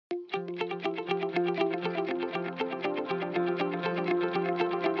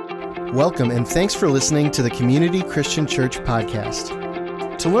Welcome and thanks for listening to the Community Christian Church podcast.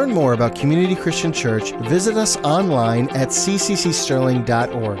 To learn more about Community Christian Church, visit us online at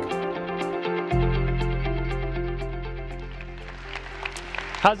cccsterling.org.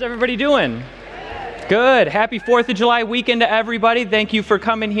 How's everybody doing? Good. Happy 4th of July weekend to everybody. Thank you for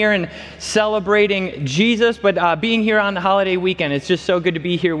coming here and celebrating Jesus, but being here on the holiday weekend. It's just so good to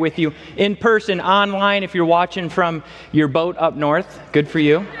be here with you in person, online, if you're watching from your boat up north. Good for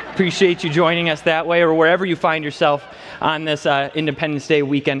you. Appreciate you joining us that way, or wherever you find yourself on this Independence Day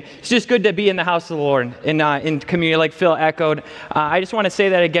weekend. It's just good to be in the house of the Lord, in community like Phil echoed. I just want to say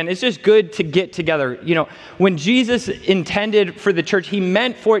that again. It's just good to get together. You know, when Jesus intended for the church, he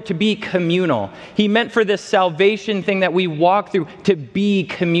meant for it to be communal. He meant for this salvation thing that we walk through to be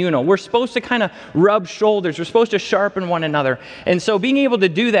communal. We're supposed to kind of rub shoulders. We're supposed to sharpen one another. And so being able to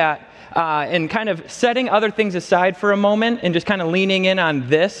do that and kind of setting other things aside for a moment and just kind of leaning in on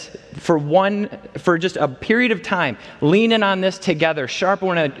this for just a period of time, lean in on this together, sharpen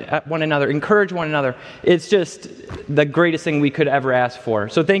one another, encourage one another. It's just the greatest thing we could ever ask for.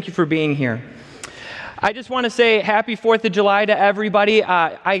 So thank you for being here. I just want to say happy 4th of July to everybody.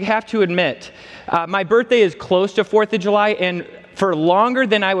 I have to admit, my birthday is close to 4th of July, and for longer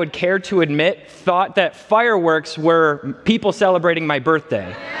than I would care to admit, thought that fireworks were people celebrating my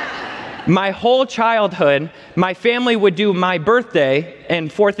birthday. My whole childhood, my family would do my birthday and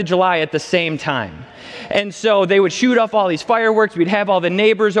 4th of July at the same time. And so they would shoot off all these fireworks, we'd have all the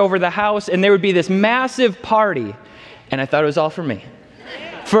neighbors over the house, and there would be this massive party. And I thought it was all for me.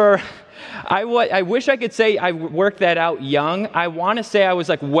 I wish I could say I worked that out young. I want to say I was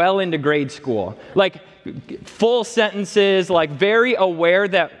like well into grade school. Like full sentences, like very aware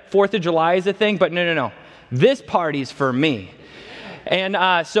that 4th of July is a thing, but no. This party's for me. And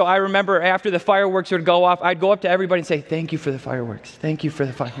so I remember after the fireworks would go off, I'd go up to everybody and say, thank you for the fireworks. Thank you for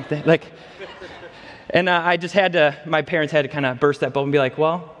the fireworks. My parents had to kind of burst that bubble and be like,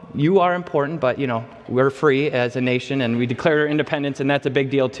 well, you are important, but, we're free as a nation, and we declared our independence, and that's a big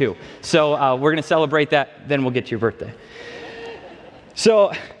deal, too. So we're going to celebrate that, then we'll get to your birthday.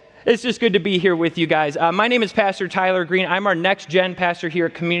 So it's just good to be here with you guys. My name is Pastor Tyler Green. I'm our next-gen pastor here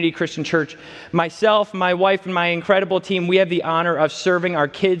at Community Christian Church. Myself, my wife, and my incredible team, we have the honor of serving our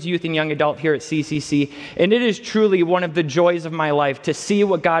kids, youth, and young adult here at CCC. And it is truly one of the joys of my life to see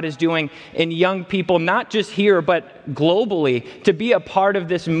what God is doing in young people, not just here, but globally. To be a part of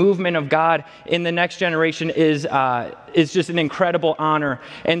this movement of God in the next generation is just an incredible honor.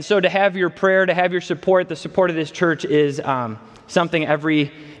 And so to have your prayer, to have your support, the support of this church is something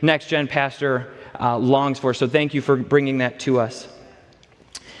every next-gen pastor longs for. So thank you for bringing that to us.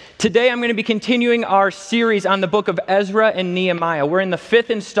 Today I'm going to be continuing our series on the book of Ezra and Nehemiah. We're in the 5th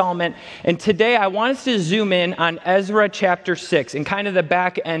installment, and today I want us to zoom in on Ezra chapter 6 and kind of the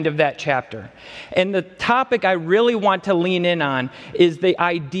back end of that chapter. And the topic I really want to lean in on is the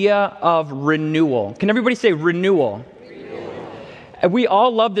idea of renewal. Can everybody say renewal? We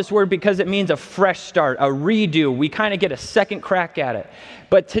all love this word because it means a fresh start, a redo. We kind of get a second crack at it.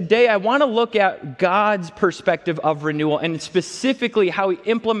 But today I want to look at God's perspective of renewal, and specifically how he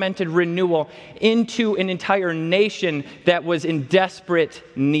implemented renewal into an entire nation that was in desperate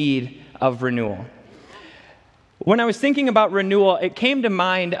need of renewal. When I was thinking about renewal, it came to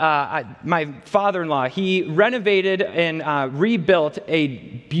mind my father-in-law. He renovated and rebuilt a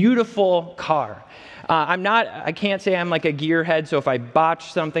beautiful car. I can't say I'm like a gearhead, so if I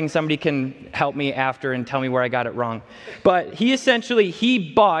botch something, somebody can help me after and tell me where I got it wrong. But he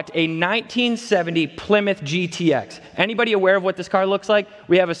bought a 1970 Plymouth GTX. Anybody aware of what this car looks like?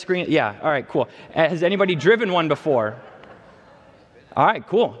 We have a screen. Yeah, all right, cool. Has anybody driven one before? All right,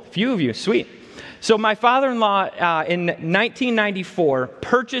 cool. A few of you, sweet. So my father-in-law in 1994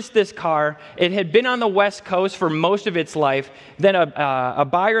 purchased this car. It had been on the West Coast for most of its life. Then a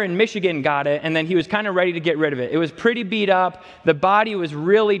buyer in Michigan got it, and then he was kind of ready to get rid of it. It was pretty beat up. The body was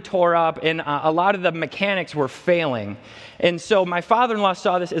really tore up, and a lot of the mechanics were failing. And so my father-in-law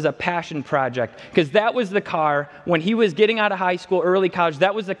saw this as a passion project, because that was the car, when he was getting out of high school, early college,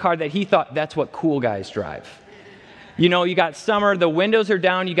 that was the car that he thought, that's what cool guys drive. You got summer, the windows are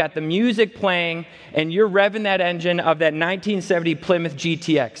down, you got the music playing, and you're revving that engine of that 1970 Plymouth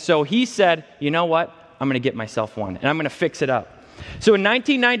GTX. So he said, you know what? I'm going to get myself one, and I'm going to fix it up. So in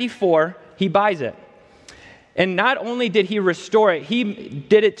 1994, he buys it. And not only did he restore it, he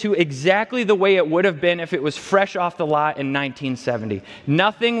did it to exactly the way it would have been if it was fresh off the lot in 1970.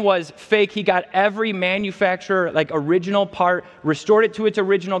 Nothing was fake. He got every manufacturer, original part, restored it to its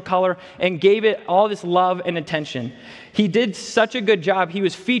original color, and gave it all this love and attention. He did such a good job. He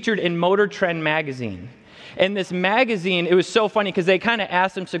was featured in Motor Trend magazine. And this magazine, it was so funny because they kind of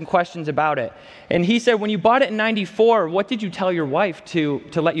asked him some questions about it. And he said, when you bought it in 94, what did you tell your wife to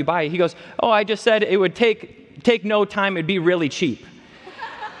let you buy it? He goes, I just said it would take no time, it'd be really cheap.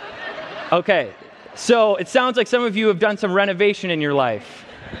 Okay, so it sounds like some of you have done some renovation in your life.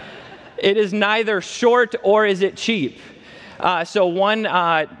 It is neither short or is it cheap. So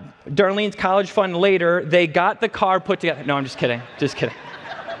Darlene's college fund later, they got the car put together. No, I'm just kidding.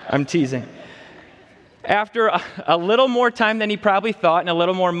 I'm teasing. After a little more time than he probably thought and a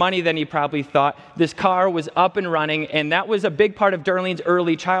little more money than he probably thought, this car was up and running, and that was a big part of Darlene's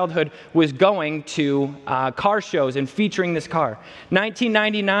early childhood, was going to car shows and featuring this car.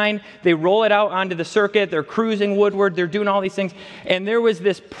 1999, they roll it out onto the circuit, they're cruising Woodward, they're doing all these things, and there was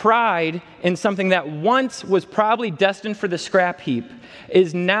this pride in something that once was probably destined for the scrap heap,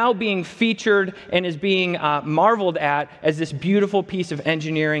 is now being featured and is being marveled at as this beautiful piece of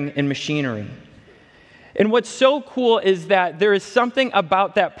engineering and machinery. And what's so cool is that there is something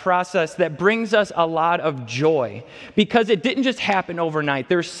about that process that brings us a lot of joy, because it didn't just happen overnight.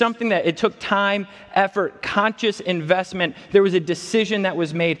 There's something that it took time, effort, conscious investment. There was a decision that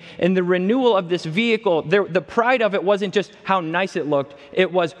was made. And the renewal of this vehicle, the pride of it wasn't just how nice it looked. It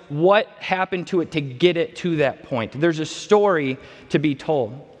was what happened to it to get it to that point. There's a story to be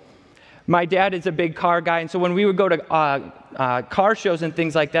told. My dad is a big car guy, and so when we would go to car shows and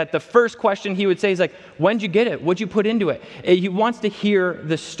things like that, the first question he would say is like, when'd you get it? What'd you put into it? He wants to hear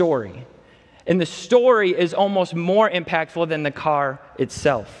the story. And the story is almost more impactful than the car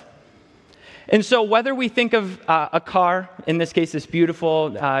itself. And so whether we think of a car, in this case this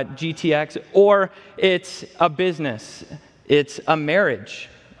beautiful GTX, or it's a business, it's a marriage,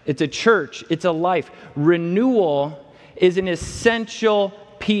 it's a church, it's a life, renewal is an essential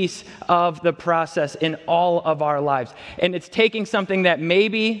piece of the process in all of our lives. And it's taking something that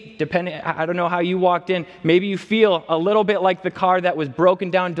maybe, I don't know how you walked in, maybe you feel a little bit like the car that was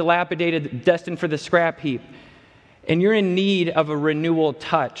broken down, dilapidated, destined for the scrap heap. And you're in need of a renewal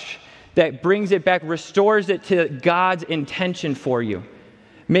touch that brings it back, restores it to God's intention for you.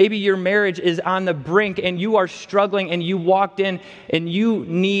 Maybe your marriage is on the brink and you are struggling and you walked in and you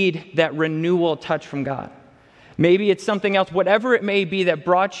need that renewal touch from God. Maybe it's something else, whatever it may be that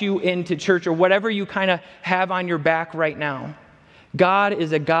brought you into church, or whatever you kind of have on your back right now. God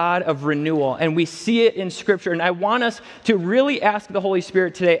is a God of renewal, and we see it in Scripture. And I want us to really ask the Holy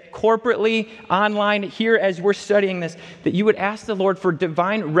Spirit today, corporately, online, here as we're studying this, that you would ask the Lord for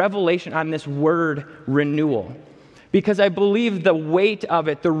divine revelation on this word renewal. Because I believe the weight of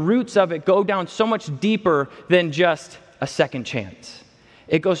it, the roots of it, go down so much deeper than just a second chance.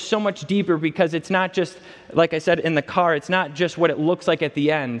 It goes so much deeper because it's not just, like I said, in the car, it's not just what it looks like at the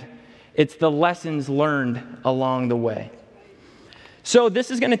end. It's the lessons learned along the way. So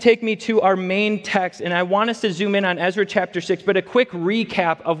this is going to take me to our main text, and I want us to zoom in on Ezra chapter 6, but a quick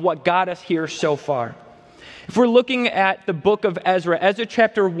recap of what got us here so far. If we're looking at the book of Ezra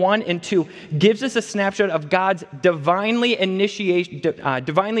chapter 1 and 2 gives us a snapshot of God's divinely initiating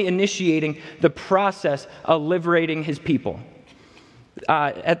the process of liberating his people.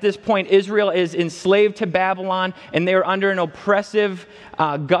 At this point, Israel is enslaved to Babylon, and they are under an oppressive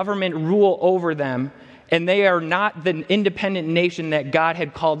government rule over them, and they are not the independent nation that God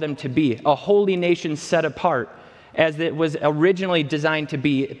had called them to be, a holy nation set apart, as it was originally designed to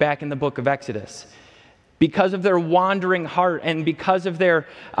be back in the book of Exodus. Because of their wandering heart and because of their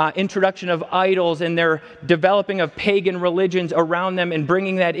introduction of idols and their developing of pagan religions around them and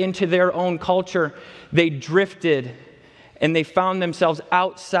bringing that into their own culture, they drifted and they found themselves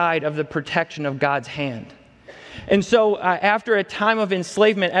outside of the protection of God's hand. And so after a time of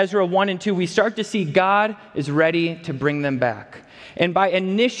enslavement, Ezra 1 and 2, we start to see God is ready to bring them back. And by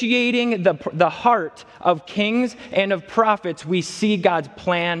initiating the heart of kings and of prophets, we see God's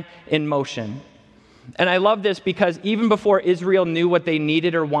plan in motion. And I love this because even before Israel knew what they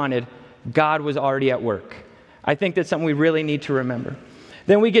needed or wanted, God was already at work. I think that's something we really need to remember.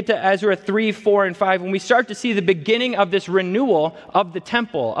 Then we get to Ezra 3, 4, and 5, and we start to see the beginning of this renewal of the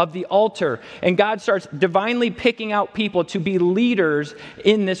temple, of the altar. And God starts divinely picking out people to be leaders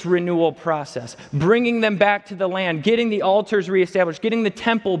in this renewal process, bringing them back to the land, getting the altars reestablished, getting the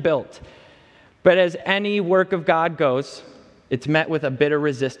temple built. But as any work of God goes, it's met with a bit of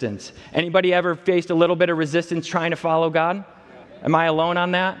resistance. Anybody ever faced a little bit of resistance trying to follow God? Am I alone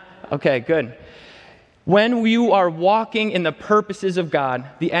on that? Okay, good. When you are walking in the purposes of God,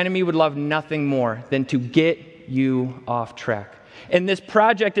 the enemy would love nothing more than to get you off track. And this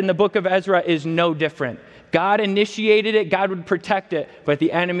project in the book of Ezra is no different. God initiated it, God would protect it, but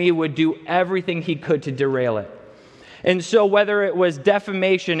the enemy would do everything he could to derail it. And so whether it was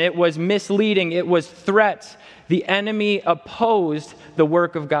defamation, it was misleading, it was threats, the enemy opposed the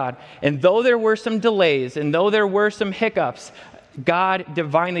work of God. And though there were some delays, and though there were some hiccups, God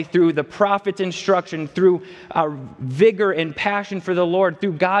divinely, through the prophet's instruction, through vigor and passion for the Lord,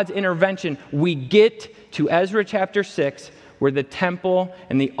 through God's intervention, we get to Ezra chapter 6, where the temple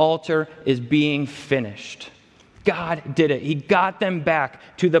and the altar is being finished. God did it. He got them back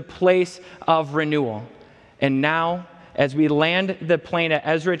to the place of renewal. And now, as we land the plane at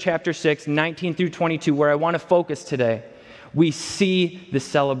Ezra chapter 6, 19 through 22, where I want to focus today, we see the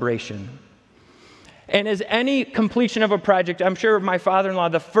celebration. And as any completion of a project, I'm sure my father-in-law,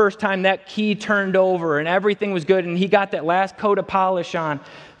 the first time that key turned over and everything was good and he got that last coat of polish on,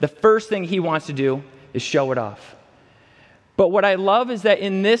 the first thing he wants to do is show it off. But what I love is that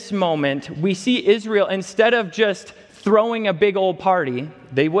in this moment, we see Israel, instead of just throwing a big old party,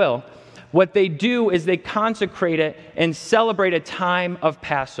 they will, what they do is they consecrate it and celebrate a time of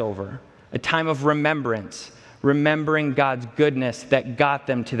Passover, a time of remembrance, remembering God's goodness that got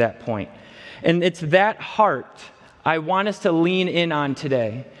them to that point. And it's that heart I want us to lean in on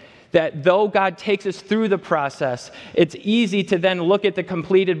today, that though God takes us through the process, it's easy to then look at the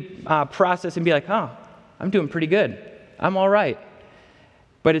completed process and be like, oh, I'm doing pretty good. I'm all right.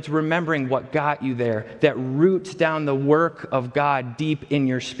 But it's remembering what got you there, that roots down the work of God deep in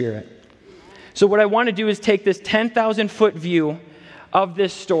your spirit. So what I want to do is take this 10,000-foot view of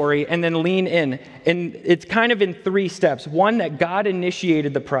this story and then lean in. And it's kind of in three steps. One, that God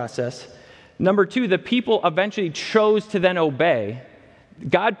initiated the process. Number two, the people eventually chose to then obey.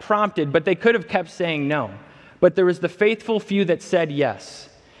 God prompted, but they could have kept saying no. But there was the faithful few that said yes.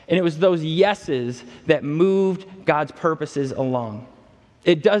 And it was those yeses that moved God's purposes along.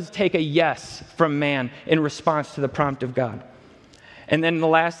 It does take a yes from man in response to the prompt of God. And then the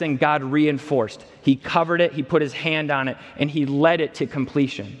last thing, God reinforced. He covered it, he put his hand on it, and he led it to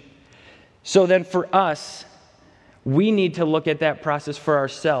completion. So then for us, we need to look at that process for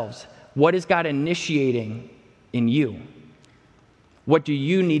ourselves. What is God initiating in you? What do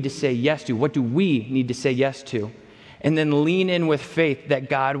you need to say yes to? What do we need to say yes to? And then lean in with faith that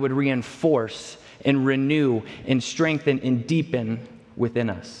God would reinforce and renew and strengthen and deepen within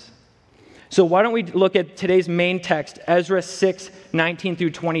us. So why don't we look at today's main text, Ezra 6, 19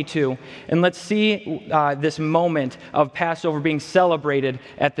 through 22, and let's see this moment of Passover being celebrated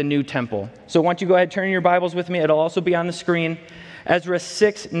at the new temple. So why don't you go ahead and turn in your Bibles with me. It'll also be on the screen. Ezra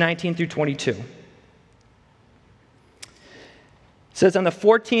 6, 19 through 22. It says, on the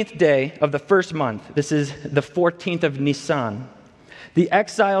 14th day of the first month, this is the 14th of Nisan, the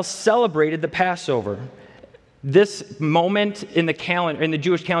exiles celebrated the Passover. This moment in the calendar, in the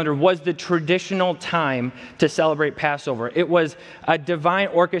Jewish calendar, was the traditional time to celebrate Passover. It was a divine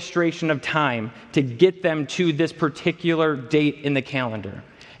orchestration of time to get them to this particular date in the calendar.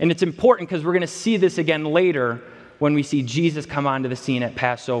 And it's important because we're going to see this again later when we see Jesus come onto the scene at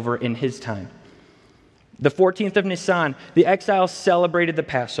Passover in his time. The 14th of Nisan, the exiles celebrated the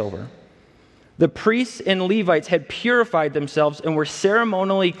Passover. The priests and Levites had purified themselves and were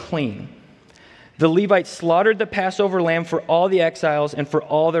ceremonially clean. The Levites slaughtered the Passover lamb for all the exiles and for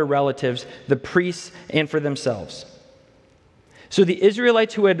all their relatives, the priests, and for themselves. So the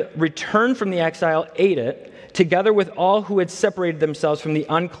Israelites who had returned from the exile ate it, together with all who had separated themselves from the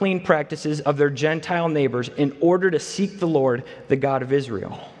unclean practices of their Gentile neighbors in order to seek the Lord, the God of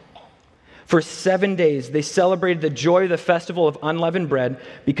Israel. For 7 days they celebrated the joy of the festival of unleavened bread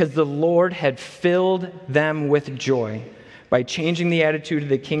because the Lord had filled them with joy by changing the attitude of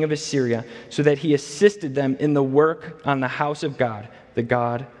the king of Assyria so that he assisted them in the work on the house of God, the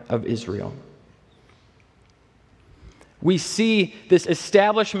God of Israel. We see this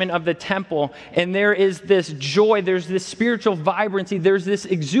establishment of the temple, and there is this joy, there's this spiritual vibrancy, there's this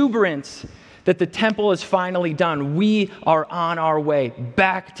exuberance that the temple is finally done. We are on our way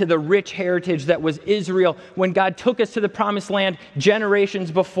back to the rich heritage that was Israel when God took us to the promised land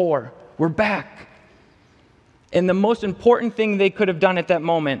generations before. We're back. And the most important thing they could have done at that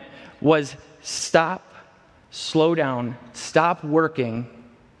moment was stop, slow down, stop working,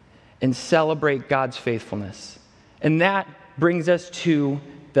 and celebrate God's faithfulness. And that brings us to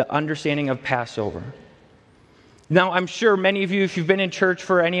the understanding of Passover. Now, I'm sure many of you, if you've been in church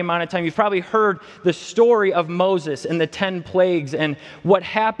for any amount of time, you've probably heard the story of Moses and the 10 plagues and what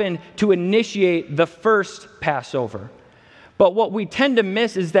happened to initiate the first Passover. But what we tend to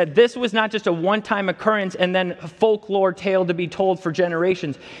miss is that this was not just a one-time occurrence and then a folklore tale to be told for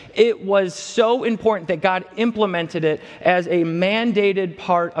generations. It was so important that God implemented it as a mandated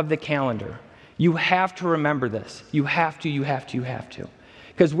part of the calendar. You have to remember this. You have to.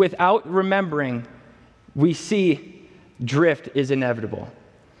 Because without remembering, we see drift is inevitable.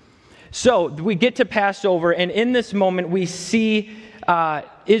 So we get to Passover, and in this moment we see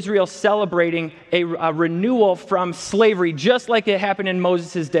Israel celebrating a renewal from slavery, just like it happened in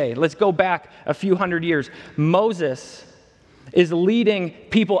Moses' day. Let's go back a few hundred years. Moses is leading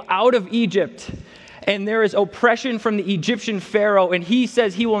people out of Egypt, and there is oppression from the Egyptian Pharaoh, and he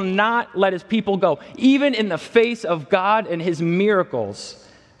says he will not let his people go. Even in the face of God and his miracles,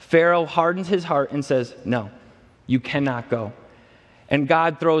 Pharaoh hardens his heart and says, no, you cannot go. And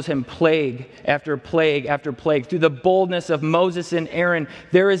God throws him plague after plague after plague. Through the boldness of Moses and Aaron,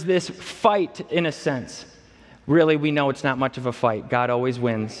 there is this fight in a sense. Really, we know it's not much of a fight. God always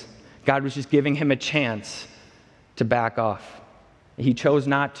wins. God was just giving him a chance to back off. He chose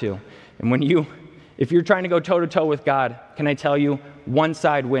not to. And if you're trying to go toe-to-toe with God, can I tell you, one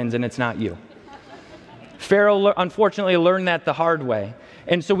side wins and it's not you. Pharaoh, unfortunately, learned that the hard way.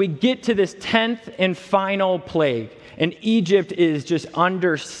 And so we get to this 10th and final plague. And Egypt is just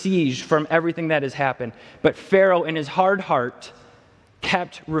under siege from everything that has happened. But Pharaoh, in his hard heart,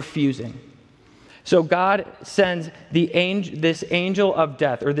 kept refusing. So God sends this angel of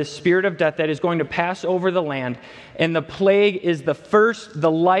death, or this spirit of death, that is going to pass over the land. And the plague is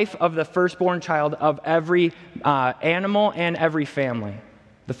the life of the firstborn child of every animal and every family,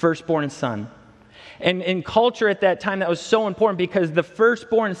 the firstborn son. And in culture at that time, that was so important because the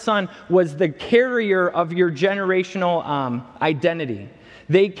firstborn son was the carrier of your generational identity.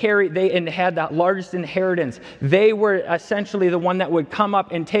 They had the largest inheritance. They were essentially the one that would come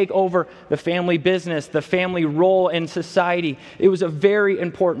up and take over the family business, the family role in society. It was a very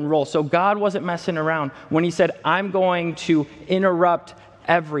important role. So God wasn't messing around when he said, I'm going to interrupt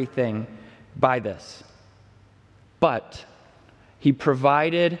everything by this. But he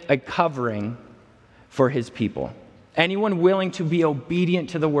provided a covering for his people. Anyone willing to be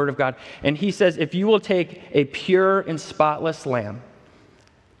obedient to the word of God. And he says, if you will take a pure and spotless lamb,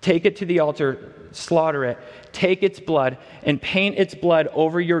 take it to the altar, slaughter it, take its blood, and paint its blood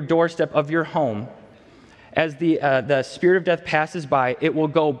over your doorstep of your home, as the spirit of death passes by, it will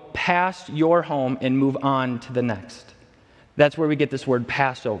go past your home and move on to the next. That's where we get this word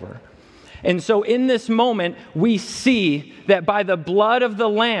Passover. And so in this moment, we see that by the blood of the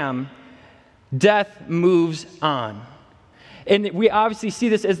lamb, death moves on. And we obviously see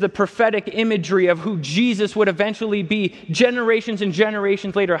this as the prophetic imagery of who Jesus would eventually be generations and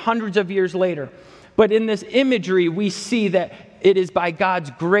generations later, hundreds of years later. But in this imagery, we see that it is by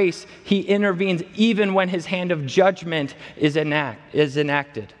God's grace he intervenes even when his hand of judgment is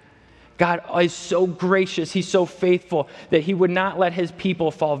enacted. God is so gracious, he's so faithful that he would not let his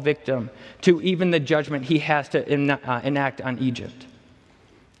people fall victim to even the judgment he has to enact on Egypt.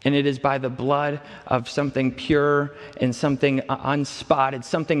 And it is by the blood of something pure and something unspotted,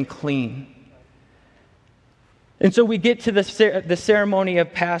 something clean. And so we get to the ceremony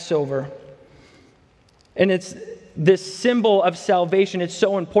of Passover. And it's this symbol of salvation. It's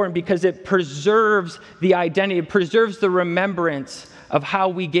so important because it preserves the identity. It preserves the remembrance of how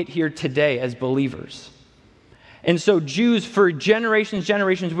we get here today as believers. And so Jews for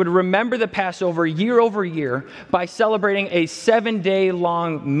generations would remember the Passover year over year by celebrating a 7-day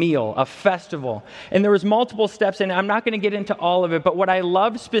long meal, a festival. And there was multiple steps, and I'm not going to get into all of it, but what I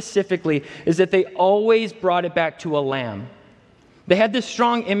love specifically is that they always brought it back to a lamb. They had this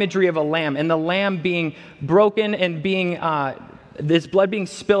strong imagery of a lamb, and the lamb being broken and being this blood being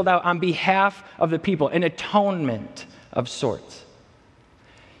spilled out on behalf of the people, an atonement of sorts.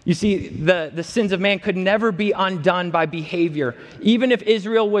 You see, the sins of man could never be undone by behavior. Even if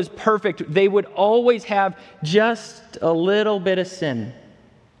Israel was perfect, they would always have just a little bit of sin.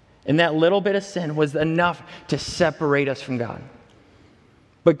 And that little bit of sin was enough to separate us from God.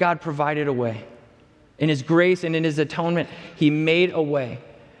 But God provided a way. In his grace and in his atonement, he made a way.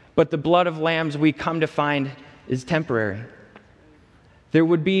 But the blood of lambs, we come to find, is temporary. There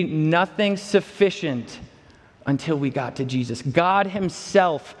would be nothing sufficient until we got to Jesus. God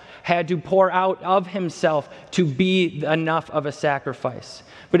himself had to pour out of himself to be enough of a sacrifice.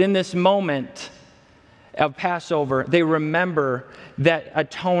 But in this moment of Passover, they remember that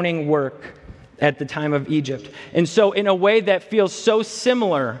atoning work at the time of Egypt. And so in a way that feels so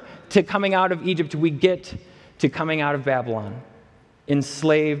similar to coming out of Egypt, we get to coming out of Babylon.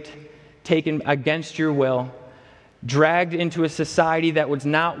 Enslaved, taken against your will, dragged into a society that was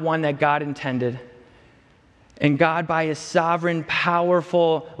not one that God intended. And God, by his sovereign,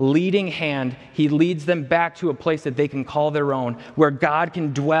 powerful, leading hand, he leads them back to a place that they can call their own, where God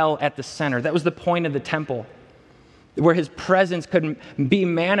can dwell at the center. That was the point of the temple, where his presence could be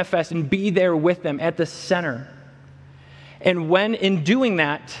manifest and be there with them at the center. And when in doing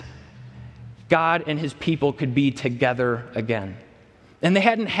that, God and his people could be together again. And they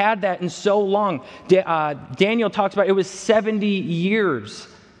hadn't had that in so long. Daniel talks about it was 70 years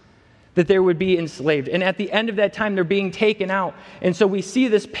that they would be enslaved. And at the end of that time, they're being taken out. And so we see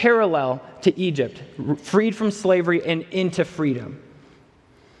this parallel to Egypt, freed from slavery and into freedom.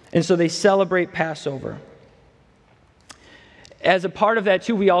 And so they celebrate Passover. As a part of that,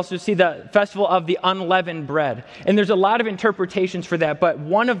 too, we also see the festival of the unleavened bread. And there's a lot of interpretations for that, but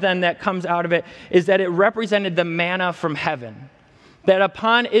one of them that comes out of it is that it represented the manna from heaven. That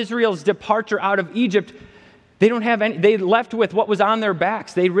upon Israel's departure out of Egypt, they left with what was on their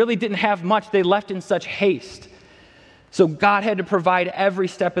backs. They really didn't have much. They left in such haste. So God had to provide every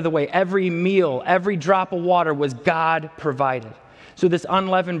step of the way. Every meal, every drop of water was God provided. So this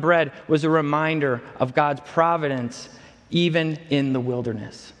unleavened bread was a reminder of God's providence even in the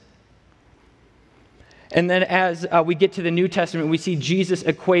wilderness. And then as we get to the New Testament, we see Jesus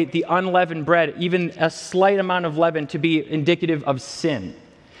equate the unleavened bread, even a slight amount of leaven, to be indicative of sin.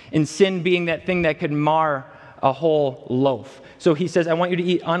 And sin being that thing that could mar a whole loaf. So he says, I want you to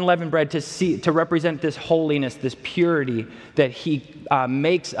eat unleavened bread to represent this holiness, this purity that he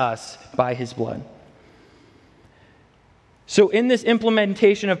makes us by his blood. So in this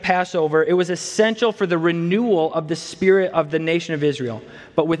implementation of Passover, it was essential for the renewal of the spirit of the nation of Israel.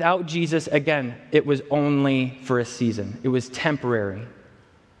 But without Jesus, again, it was only for a season. It was temporary.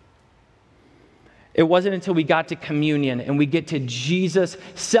 It wasn't until we got to communion and we get to Jesus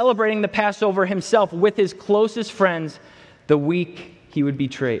celebrating the Passover himself with his closest friends the week he would be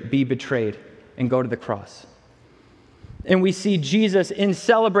betrayed and go to the cross. And we see Jesus in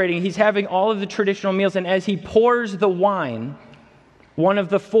celebrating, he's having all of the traditional meals, and as he pours the wine, one of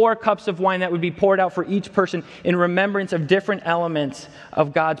the 4 cups of wine that would be poured out for each person in remembrance of different elements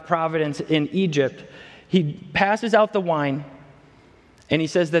of God's providence in Egypt, he passes out the wine and he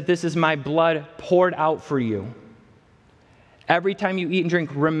says that this is my blood poured out for you. Every time you eat and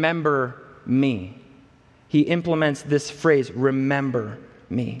drink, remember me. He implements this phrase, remember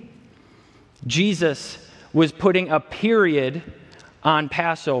me. Jesus was putting a period on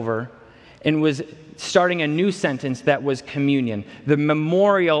Passover and was starting a new sentence that was communion, the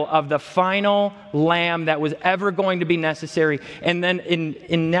memorial of the final lamb that was ever going to be necessary, and then in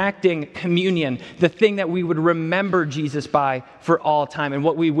enacting communion, the thing that we would remember Jesus by for all time, and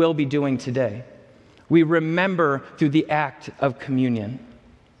what we will be doing today. We remember through the act of communion.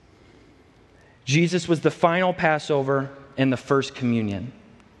 Jesus was the final Passover and the first communion.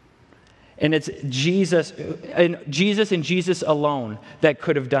 And it's Jesus and Jesus alone that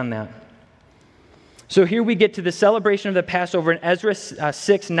could have done that. So here we get to the celebration of the Passover in Ezra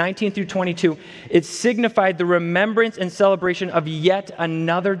 6, 19 through 22. It signified the remembrance and celebration of yet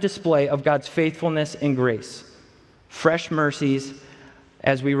another display of God's faithfulness and grace. Fresh mercies,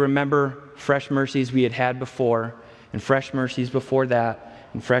 as we remember fresh mercies we had before, and fresh mercies before that,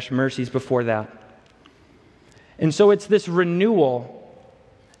 and fresh mercies before that. And so it's this renewal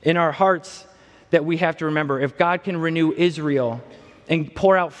in our hearts that we have to remember. If God can renew Israel and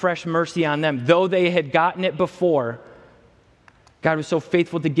pour out fresh mercy on them, though they had gotten it before, God was so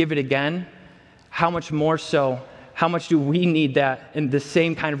faithful to give it again. How much more so, how much do we need that in the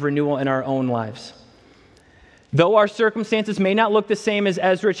same kind of renewal in our own lives? Though our circumstances may not look the same as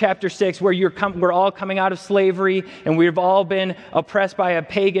Ezra chapter 6, where we're all coming out of slavery and we've all been oppressed by a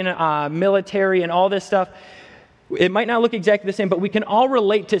pagan military and all this stuff, it might not look exactly the same, but we can all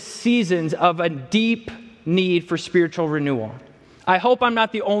relate to seasons of a deep need for spiritual renewal. I hope I'm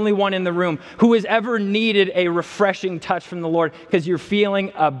not the only one in the room who has ever needed a refreshing touch from the Lord because you're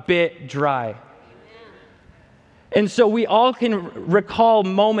feeling a bit dry. And so we all can recall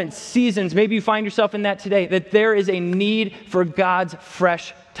moments, seasons, maybe you find yourself in that today, that there is a need for God's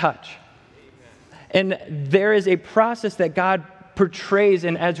fresh touch. And there is a process that God portrays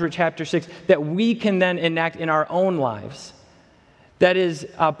in Ezra chapter 6 that we can then enact in our own lives. That is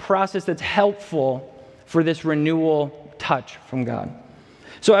a process that's helpful for this renewal touch from God.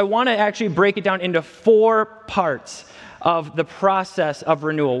 So I want to actually break it down into 4 parts of the process of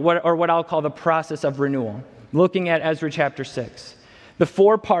renewal, what I'll call the process of renewal, looking at Ezra chapter 6. The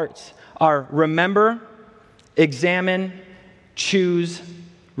 4 parts are remember, examine, choose,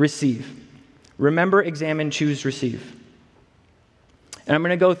 receive. Remember, examine, choose, receive. And I'm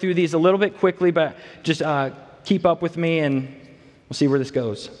going to go through these a little bit quickly, but just keep up with me and we'll see where this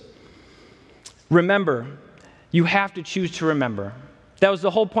goes. Remember, you have to choose to remember. That was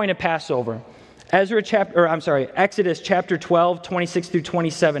the whole point of Passover. Exodus chapter 12, 26 through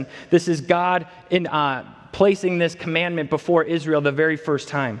 27. This is God in placing this commandment before Israel the very first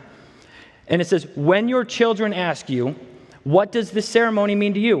time. And it says, when your children ask you, What does this ceremony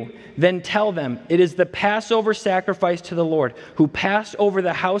mean to you? Then tell them, it is the Passover sacrifice to the Lord, who passed over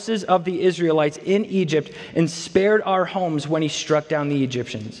the houses of the Israelites in Egypt and spared our homes when he struck down the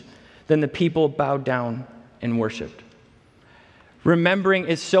Egyptians. Then the people bowed down and worshiped. Remembering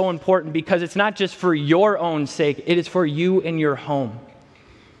is so important because it's not just for your own sake, it is for you and your home.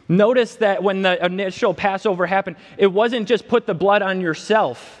 Notice that when the initial Passover happened, it wasn't just put the blood on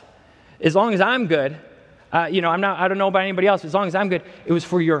yourself. As long as I'm good, I don't know about anybody else. As long as I'm good, it was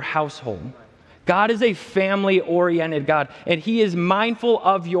for your household. God is a family-oriented God, and he is mindful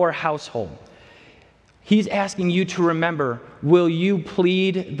of your household. He's asking you to remember, will you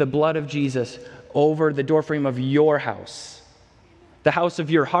plead the blood of Jesus over the doorframe of your house? The house of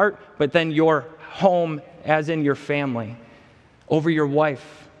your heart, but then your home as in your family. Over your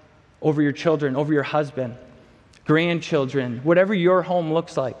wife, over your children, over your husband, grandchildren, whatever your home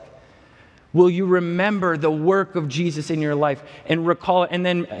looks like. Will you remember the work of Jesus in your life and recall it, and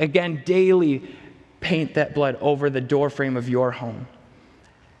then again daily paint that blood over the doorframe of your home?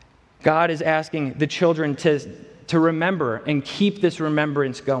 God is asking the children to remember and keep this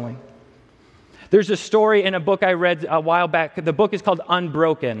remembrance going. There's a story in a book I read a while back. The book is called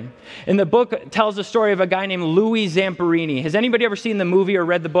Unbroken. And the book tells the story of a guy named Louis Zamperini. Has anybody ever seen the movie or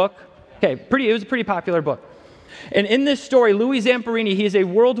read the book? Okay, it was a pretty popular book. And in this story, Louis Zamperini, he is a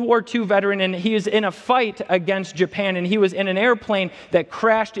World War II veteran, and he is in a fight against Japan, and he was in an airplane that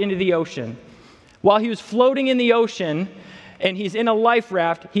crashed into the ocean. While he was floating in the ocean, and he's in a life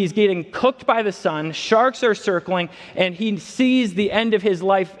raft, he's getting cooked by the sun, sharks are circling, and he sees the end of his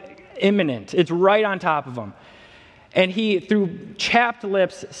life imminent. It's right on top of him. And he, through chapped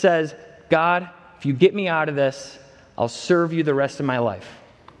lips, says, God, if you get me out of this, I'll serve you the rest of my life.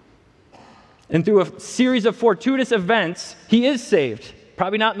 And through a series of fortuitous events, he is saved.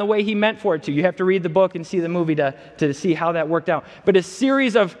 Probably not in the way he meant for it to. You have to read the book and see the movie to see how that worked out. But a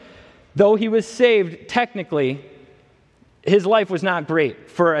series of, though he was saved technically, his life was not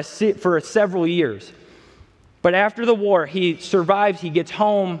great for several years. But after the war, he survives, he gets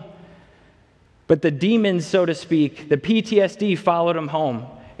home, but the demons, so to speak, the PTSD followed him home.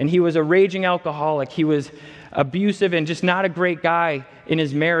 And he was a raging alcoholic. He was abusive and just not a great guy in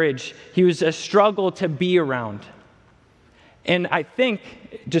his marriage. He was a struggle to be around. And I think,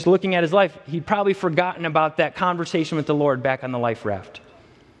 just looking at his life, he'd probably forgotten about that conversation with the Lord back on the life raft.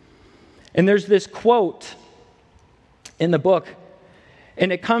 And there's this quote in the book,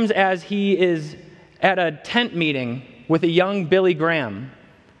 and it comes as he is at a tent meeting with a young Billy Graham.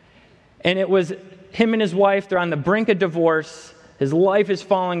 And it was him and his wife, they're on the brink of divorce. His life is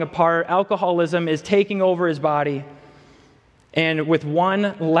falling apart. Alcoholism is taking over his body. And with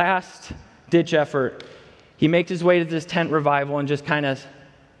one last-ditch effort, he makes his way to this tent revival and just kind of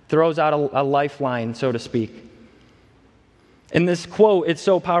throws out a lifeline, so to speak. In this quote, it's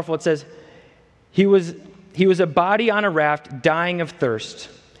so powerful. It says, he was a body on a raft dying of thirst.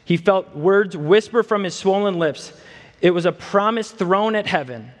 He felt words whisper from his swollen lips. It was a promise thrown at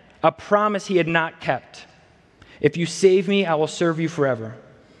heaven, a promise he had not kept. If you save me, I will serve you forever.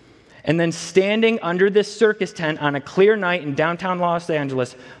 And then standing under this circus tent on a clear night in downtown Los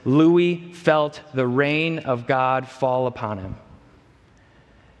Angeles, Louis felt the rain of God fall upon him.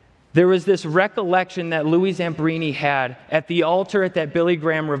 There was this recollection that Louis Zamperini had at the altar at that Billy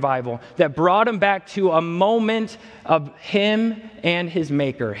Graham revival that brought him back to a moment of him and his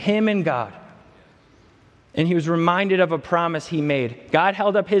Maker, him and God. And he was reminded of a promise he made. God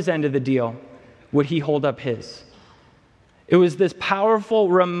held up his end of the deal. Would he hold up his? It was this powerful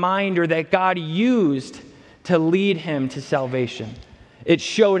reminder that God used to lead him to salvation. It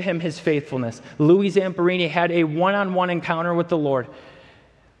showed him his faithfulness. Louis Zamperini had a one-on-one encounter with the Lord,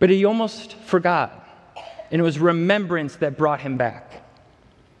 but he almost forgot. And it was remembrance that brought him back.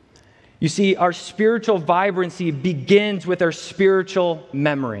 You see, our spiritual vibrancy begins with our spiritual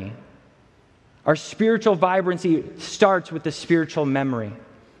memory. Our spiritual vibrancy starts with the spiritual memory.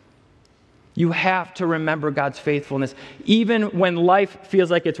 You have to remember God's faithfulness. Even when life feels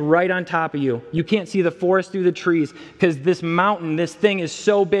like it's right on top of you. You can't see the forest through the trees because this mountain, this thing is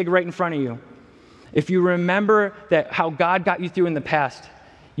so big right in front of you. If you remember that how God got you through in the past,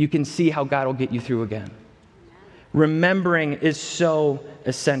 you can see how God will get you through again. Remembering is so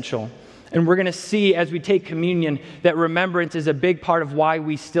essential. And we're going to see as we take communion that remembrance is a big part of why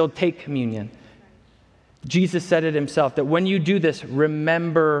we still take communion. Jesus said it himself, that when you do this,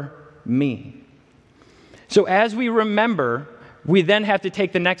 remember me. So as we remember, we then have to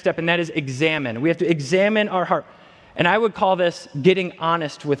take the next step, and that is examine. We have to examine our heart. And I would call this getting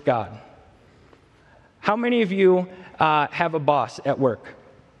honest with God. How many of you have a boss at work?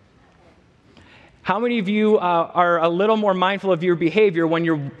 How many of you are a little more mindful of your behavior when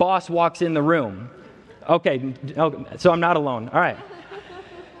your boss walks in the room? Okay, so I'm not alone. All right.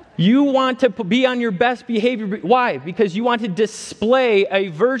 You want to be on your best behavior. Why? Because you want to display a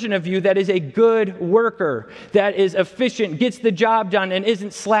version of you that is a good worker, that is efficient, gets the job done, and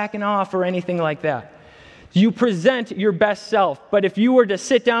isn't slacking off or anything like that. You present your best self. But if you were to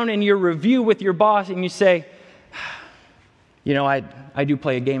sit down in your review with your boss and you say, I do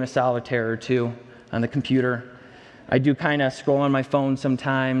play a game of solitaire or two on the computer. I do kind of scroll on my phone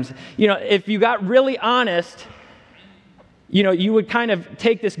sometimes. If you got really honest, you would kind of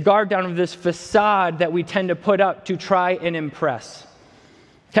take this guard down of this facade that we tend to put up to try and impress.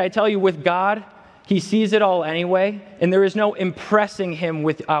 Can I tell you, with God, He sees it all anyway, and there is no impressing Him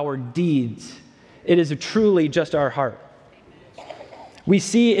with our deeds. It is truly just our heart. We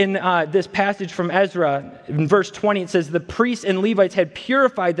see in this passage from Ezra, in verse 20, it says, the priests and Levites had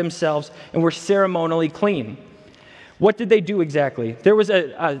purified themselves and were ceremonially clean. What did they do exactly? There was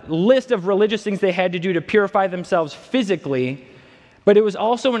a list of religious things they had to do to purify themselves physically, but it was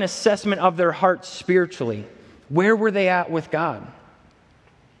also an assessment of their hearts spiritually. Where were they at with God?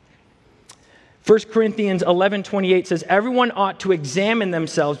 1 Corinthians 11:28 says, everyone ought to examine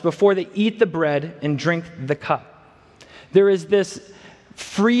themselves before they eat the bread and drink the cup. There is this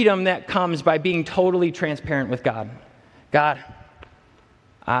freedom that comes by being totally transparent with God. God,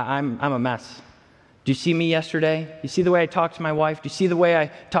 I'm a mess. Do you see me yesterday? Do you see the way I talked to my wife? Do you see the way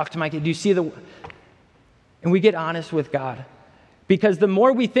I talked to my kid? Do you see And we get honest with God. Because the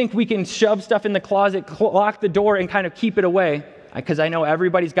more we think we can shove stuff in the closet, lock the door, and kind of keep it away, because I know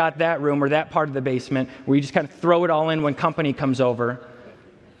everybody's got that room or that part of the basement where you just kind of throw it all in when company comes over.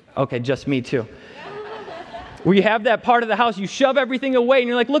 Okay, just me too. Where you have that part of the house, you shove everything away, and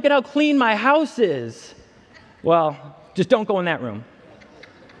you're like, look at how clean my house is. Well, just don't go in that room.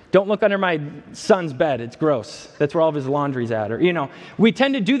 Don't look under my son's bed. It's gross. That's where all of his laundry's at. Or, we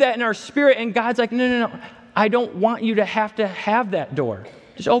tend to do that in our spirit, and God's like, no. I don't want you to have that door.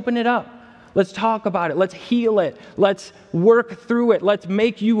 Just open it up. Let's talk about it. Let's heal it. Let's work through it. Let's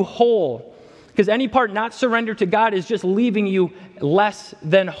make you whole. Because any part not surrendered to God is just leaving you less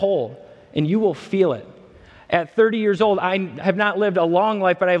than whole, and you will feel it. At 30 years old, I have not lived a long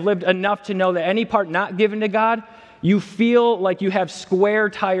life, but I've lived enough to know that any part not given to God, you feel like you have square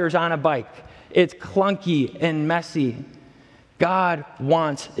tires on a bike. It's clunky and messy. God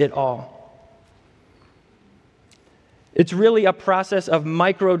wants it all. It's really a process of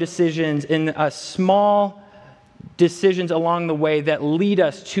micro decisions and small decisions along the way that lead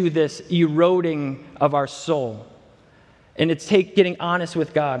us to this eroding of our soul. And it's getting honest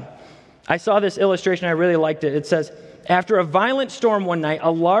with God. I saw this illustration. I really liked it. It says, after a violent storm one night,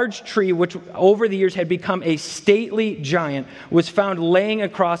 a large tree, which over the years had become a stately giant, was found laying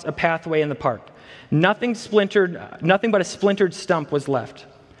across a pathway in the park. Nothing but a splintered stump was left.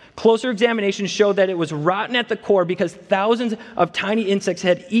 Closer examination showed that it was rotten at the core because thousands of tiny insects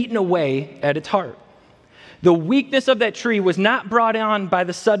had eaten away at its heart. The weakness of that tree was not brought on by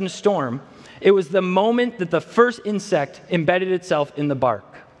the sudden storm. It was the moment that the first insect embedded itself in the bark.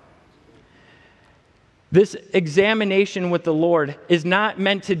 This examination with the Lord is not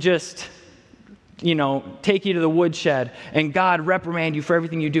meant to just, take you to the woodshed and God reprimand you for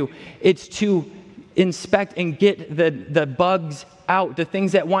everything you do. It's to inspect and get the bugs out, the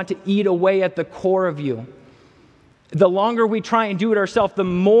things that want to eat away at the core of you. The longer we try and do it ourselves, the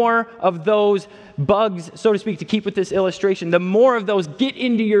more of those bugs, so to speak, to keep with this illustration, the more of those get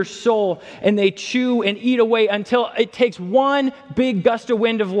into your soul and they chew and eat away until it takes one big gust of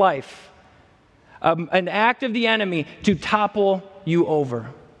wind of life. An act of the enemy to topple you over.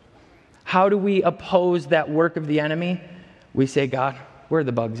 How do we oppose that work of the enemy? We say, God, where are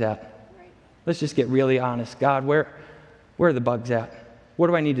the bugs at? Let's just get really honest. God, where are the bugs at? What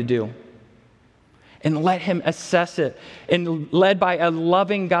do I need to do? And let Him assess it. And led by a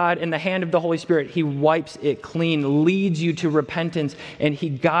loving God in the hand of the Holy Spirit, He wipes it clean, leads you to repentance, and He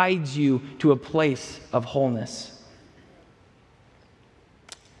guides you to a place of wholeness.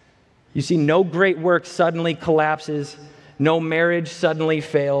 You see, no great work suddenly collapses. No marriage suddenly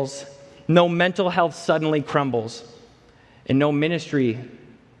fails. No mental health suddenly crumbles. And no ministry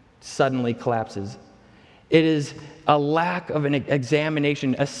suddenly collapses. It is a lack of an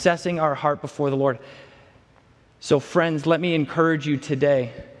examination, assessing our heart before the Lord. So friends, let me encourage you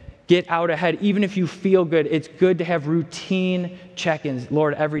today. Get out ahead. Even if you feel good, it's good to have routine check-ins.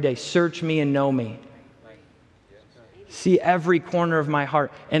 Lord, every day, search me and know me. See every corner of my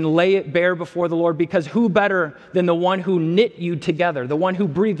heart and lay it bare before the Lord, because who better than the one who knit you together, the one who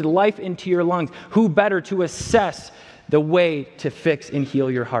breathed life into your lungs, who better to assess the way to fix and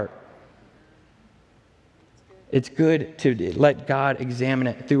heal your heart? It's good to let God examine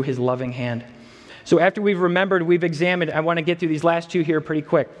it through his loving hand. So after we've remembered, we've examined, I want to get through these last two here pretty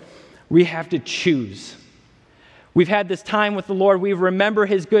quick. We have to choose. We've had this time with the Lord. We remember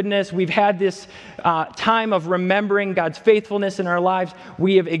his goodness. We've had this time of remembering God's faithfulness in our lives.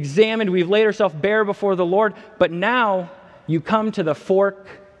 We have examined. We've laid ourselves bare before the Lord. But now you come to the fork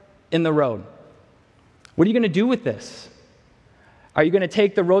in the road. What are you going to do with this? Are you going to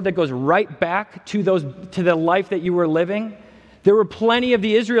take the road that goes right back to the life that you were living? There were plenty of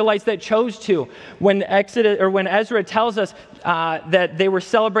the Israelites that chose to. When Ezra tells us that they were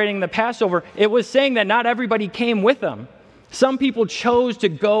celebrating the Passover, it was saying that not everybody came with them. Some people chose to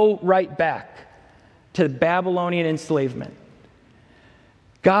go right back to Babylonian enslavement.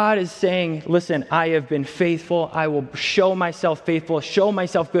 God is saying, listen, I have been faithful. I will show myself faithful, show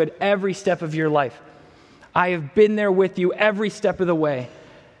myself good every step of your life. I have been there with you every step of the way,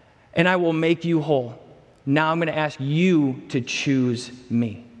 and I will make you whole. Now I'm going to ask you to choose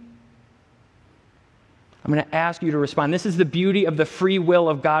me. I'm going to ask you to respond. This is the beauty of the free will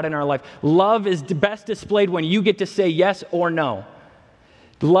of God in our life. Love is best displayed when you get to say yes or no.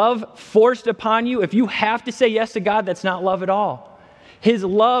 Love forced upon you, if you have to say yes to God, that's not love at all. His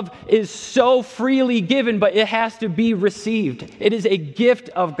love is so freely given, but it has to be received. It is a gift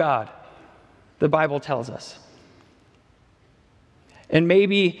of God, the Bible tells us. And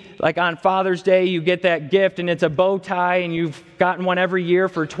maybe, like on Father's Day, you get that gift and it's a bow tie and you've gotten one every year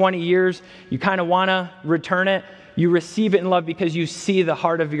for 20 years. You kind of want to return it. You receive it in love because you see the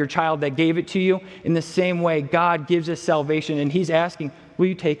heart of your child that gave it to you. In the same way, God gives us salvation and he's asking, will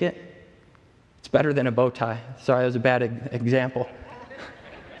you take it? It's better than a bow tie. Sorry, that was a bad example.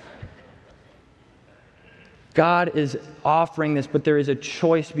 God is offering this, but there is a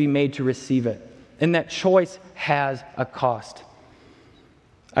choice to be made to receive it. And that choice has a cost.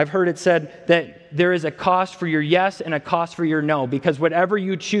 I've heard it said that there is a cost for your yes and a cost for your no, because whatever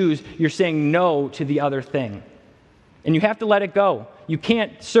you choose, you're saying no to the other thing. And you have to let it go. You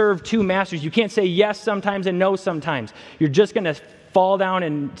can't serve two masters. You can't say yes sometimes and no sometimes. You're just going to fall down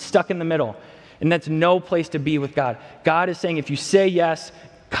and stuck in the middle. And that's no place to be with God. God is saying if you say yes,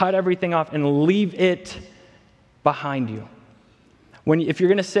 cut everything off and leave it behind you. If you're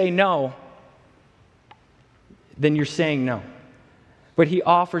going to say no, then you're saying no. But he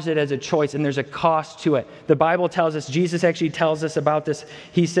offers it as a choice, and there's a cost to it. The Bible tells us, Jesus actually tells us about this.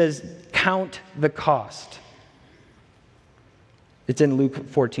 He says, count the cost. It's in Luke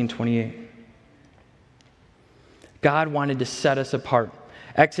 14:28. God wanted to set us apart.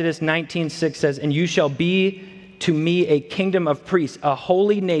 Exodus 19:6 says, and you shall be to me a kingdom of priests, a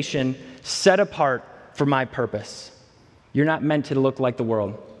holy nation set apart for my purpose. You're not meant to look like the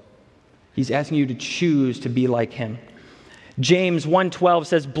world. He's asking you to choose to be like him. James 1:12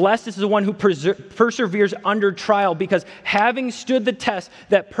 says, blessed is the one who perseveres under trial, because having stood the test,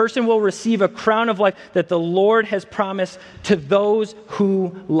 that person will receive a crown of life that the Lord has promised to those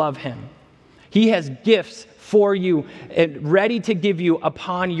who love him. He has gifts for you and ready to give you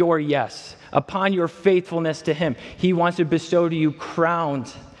upon your yes, upon your faithfulness to him. He wants to bestow to you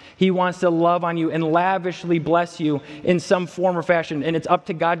crowns. He wants to love on you and lavishly bless you in some form or fashion. And it's up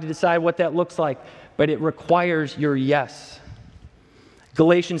to God to decide what that looks like. But it requires your yes.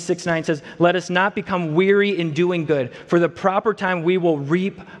 Galatians 6:9 says, let us not become weary in doing good. For the proper time we will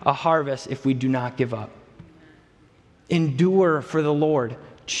reap a harvest if we do not give up. Endure for the Lord.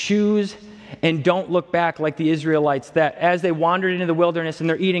 Choose and don't look back like the Israelites, that as they wandered into the wilderness and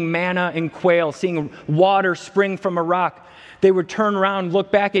they're eating manna and quail, seeing water spring from a rock, they would turn around,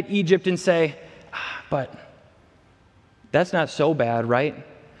 look back at Egypt and say, but that's not so bad, right?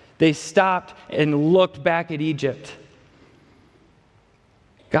 They stopped and looked back at Egypt.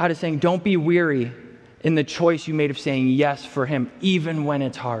 God is saying, don't be weary in the choice you made of saying yes for him, even when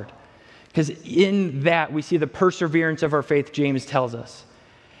it's hard. Because in that, we see the perseverance of our faith, James tells us.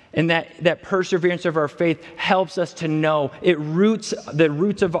 And that perseverance of our faith helps us to know. It roots the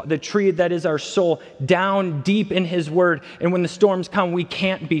roots of the tree that is our soul down deep in his word. And when the storms come, we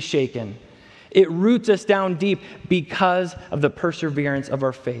can't be shaken. It roots us down deep because of the perseverance of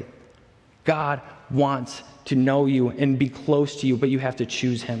our faith. God wants to know you and be close to you, but you have to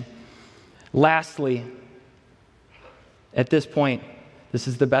choose him. Lastly, at this point, this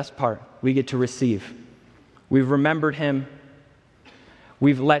is the best part. We get to receive. We've remembered him.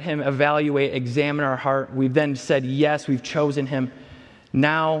 We've let him evaluate, examine our heart. We've then said yes, we've chosen him.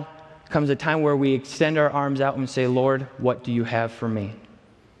 Now comes a time where we extend our arms out and say, Lord, what do you have for me?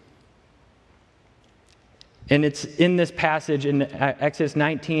 And it's in this passage in Exodus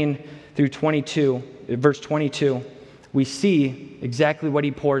 19 through 22, verse 22, we see exactly what he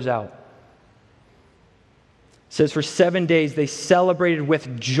pours out. says, for 7 days they celebrated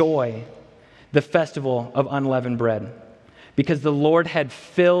with joy the festival of unleavened bread, because the Lord had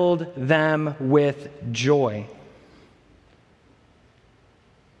filled them with joy.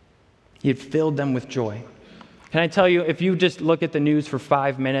 He had filled them with joy. Can I tell you, if you just look at the news for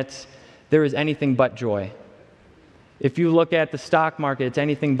 5 minutes, there is anything but joy. If you look at the stock market, it's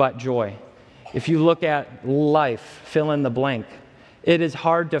anything but joy. If you look at life, fill in the blank, it is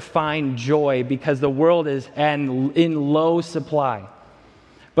hard to find joy because the world is in low supply.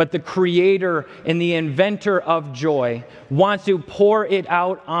 But the creator and the inventor of joy wants to pour it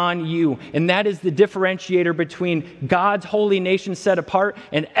out on you. And that is the differentiator between God's holy nation set apart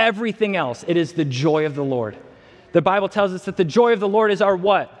and everything else. It is the joy of the Lord. The Bible tells us that the joy of the Lord is our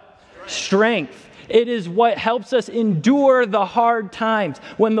what? Strength. It is what helps us endure the hard times.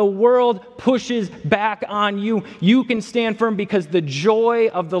 When the world pushes back on you, you can stand firm because the joy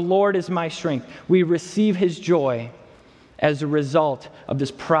of the Lord is my strength. We receive his joy as a result of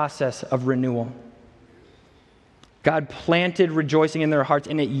this process of renewal. God planted rejoicing in their hearts,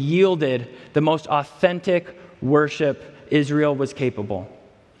 and it yielded the most authentic worship Israel was capable.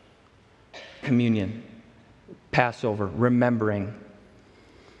 Communion, Passover, remembering.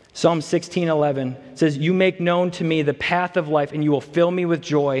 Psalm 16:11 says, you make known to me the path of life, and you will fill me with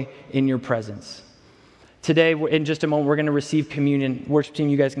joy in your presence. Today, in just a moment, we're going to receive communion. Worship team,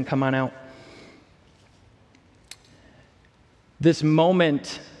 you guys can come on out. This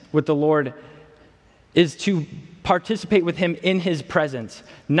moment with the Lord is to participate with him in his presence,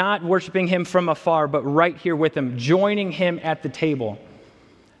 not worshiping him from afar, but right here with him, joining him at the table.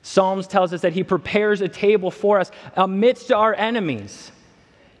 Psalms tells us that he prepares a table for us amidst our enemies.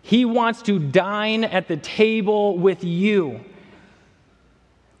 He wants to dine at the table with you.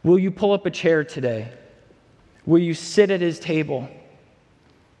 Will you pull up a chair today? Will you sit at his table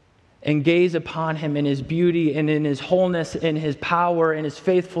and gaze upon him in his beauty and in his wholeness, in his power and his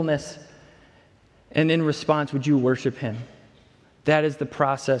faithfulness? And in response, would you worship him? That is the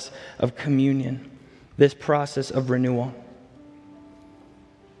process of communion, this process of renewal.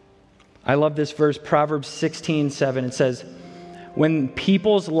 I love this verse, Proverbs 16:7. It says, when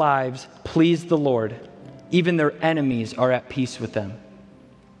people's lives please the Lord, even their enemies are at peace with them.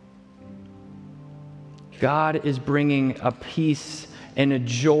 God is bringing a peace and a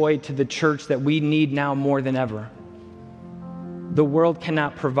joy to the church that we need now more than ever. The world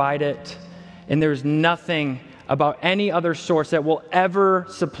cannot provide it, and there's nothing about any other source that will ever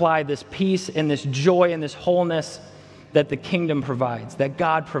supply this peace and this joy and this wholeness that the kingdom provides, that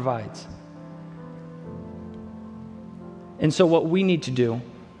God provides. And so what we need to do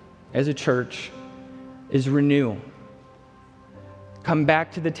as a church is renew. Come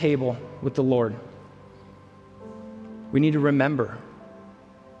back to the table with the Lord. We need to remember,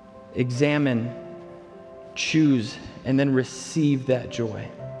 examine, choose, and then receive that joy.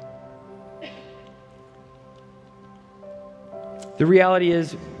 The reality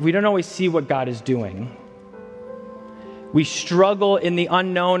is, we don't always see what God is doing. We struggle in the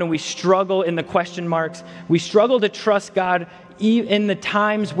unknown, and we struggle in the question marks. We struggle to trust God in the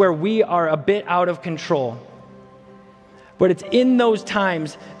times where we are a bit out of control. But it's in those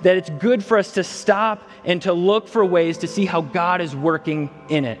times that it's good for us to stop and to look for ways to see how God is working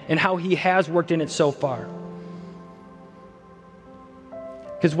in it and how he has worked in it so far.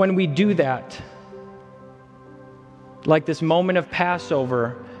 Because when we do that, like this moment of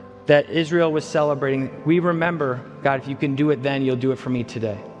Passover that Israel was celebrating, we remember, God, if you can do it then, you'll do it for me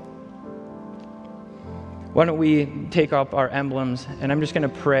today. Why don't we take up our emblems, and I'm just going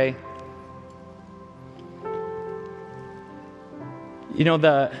to pray. You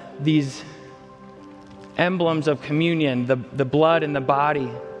know, these emblems of communion, the blood and the body,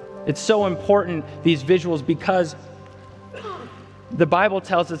 it's so important, these visuals, because the Bible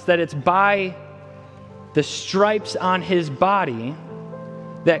tells us that it's by the stripes on his body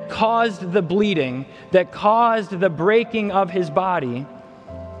that caused the bleeding, that caused the breaking of his body.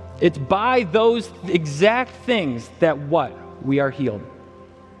 It's by those exact things that what? We are healed.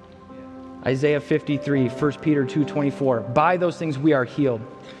 Isaiah 53, 1 Peter 2:24. By those things we are healed.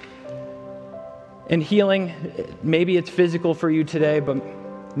 And healing, maybe it's physical for you today, but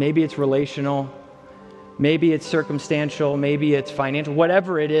maybe it's relational. Maybe it's circumstantial. Maybe it's financial.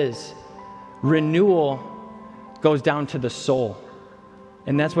 Whatever it is, renewal goes down to the soul.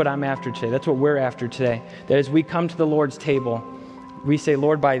 And that's what I'm after today. That's what we're after today. That as we come to the Lord's table, we say,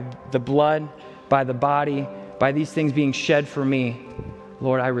 Lord, by the blood, by the body, by these things being shed for me,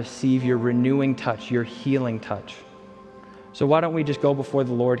 Lord, I receive your renewing touch, your healing touch. So why don't we just go before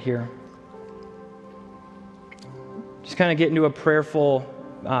the Lord here? Just kind of get into a prayerful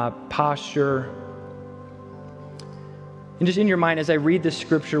posture. And just in your mind, as I read this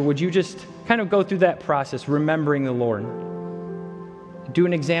scripture, would you just kind of go through that process, remembering the Lord? Do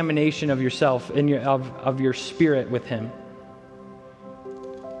an examination of yourself and of your spirit with him.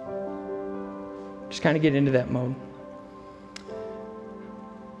 Just kind of get into that mode.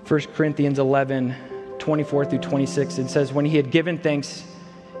 1 Corinthians 11, 24 through 26, it says, when he had given thanks,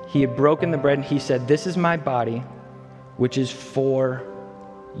 he had broken the bread, and he said, this is my body, which is for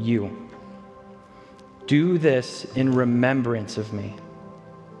you. Do this in remembrance of me.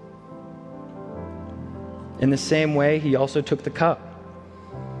 In the same way, he also took the cup.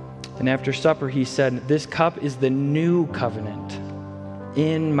 And after supper, he said, this cup is the new covenant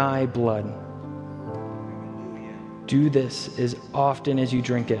in my blood. Do this as often as you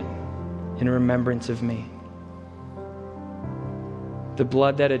drink it in remembrance of me. The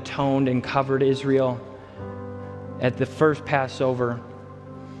blood that atoned and covered Israel at the first Passover,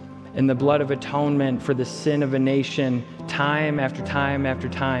 and the blood of atonement for the sin of a nation time after time after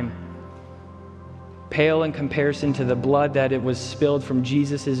time, pale in comparison to the blood that it was spilled from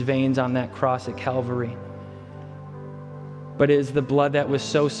Jesus' veins on that cross at Calvary. But it is the blood that was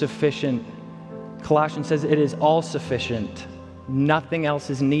so sufficient. Colossians says it is all sufficient. Nothing else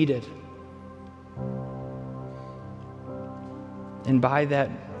is needed. And by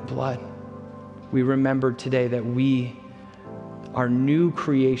that blood, we remember today that we are new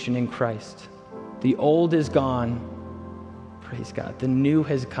creation in Christ. The old is gone. Praise God. The new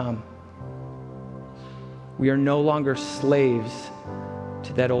has come. We are no longer slaves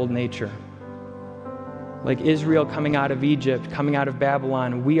to that old nature. Like Israel coming out of Egypt, coming out of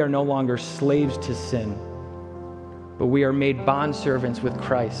Babylon, we are no longer slaves to sin, but we are made bondservants with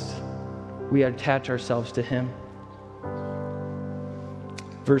Christ. We attach ourselves to him.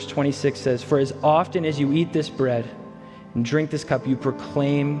 Verse 26 says, for as often as you eat this bread and drink this cup, you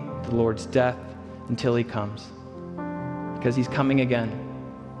proclaim the Lord's death until he comes. Because he's coming again.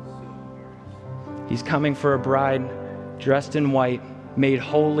 He's coming for a bride dressed in white, made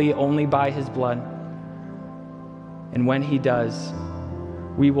holy only by his blood. And when he does,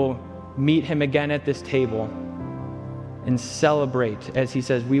 we will meet him again at this table and celebrate. As he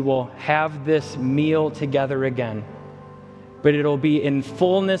says, we will have this meal together again. But it'll be in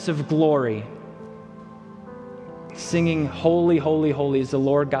fullness of glory, singing, holy, holy, holy is the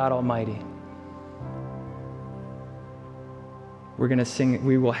Lord God Almighty. We're going to sing,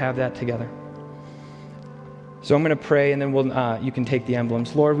 we will have that together. So I'm going to pray, and then you can take the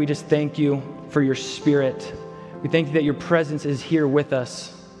emblems. Lord, we just thank you for your Spirit. We thank you that your presence is here with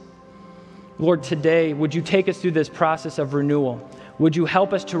us. Lord, today, would you take us through this process of renewal? Would you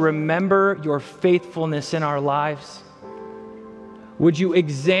help us to remember your faithfulness in our lives? Would you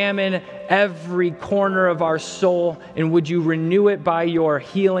examine every corner of our soul, and would you renew it by your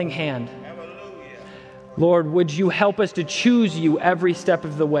healing hand? Hallelujah. Lord, would you help us to choose you every step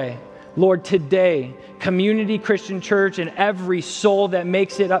of the way? Lord, today, Community Christian Church and every soul that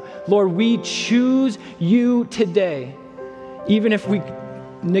makes it up, Lord, we choose you today. Even if we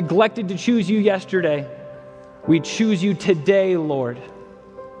neglected to choose you yesterday, we choose you today, Lord.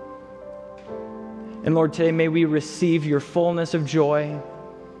 And Lord, today may we receive your fullness of joy,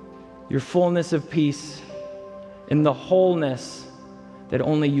 your fullness of peace, and the wholeness that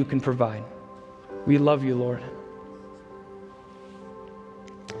only you can provide. We love you, Lord.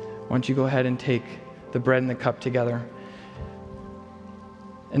 Why don't you go ahead and take the bread and the cup together.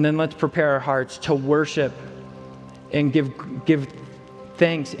 And then let's prepare our hearts to worship and give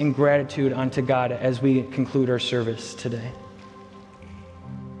thanks and gratitude unto God as we conclude our service today.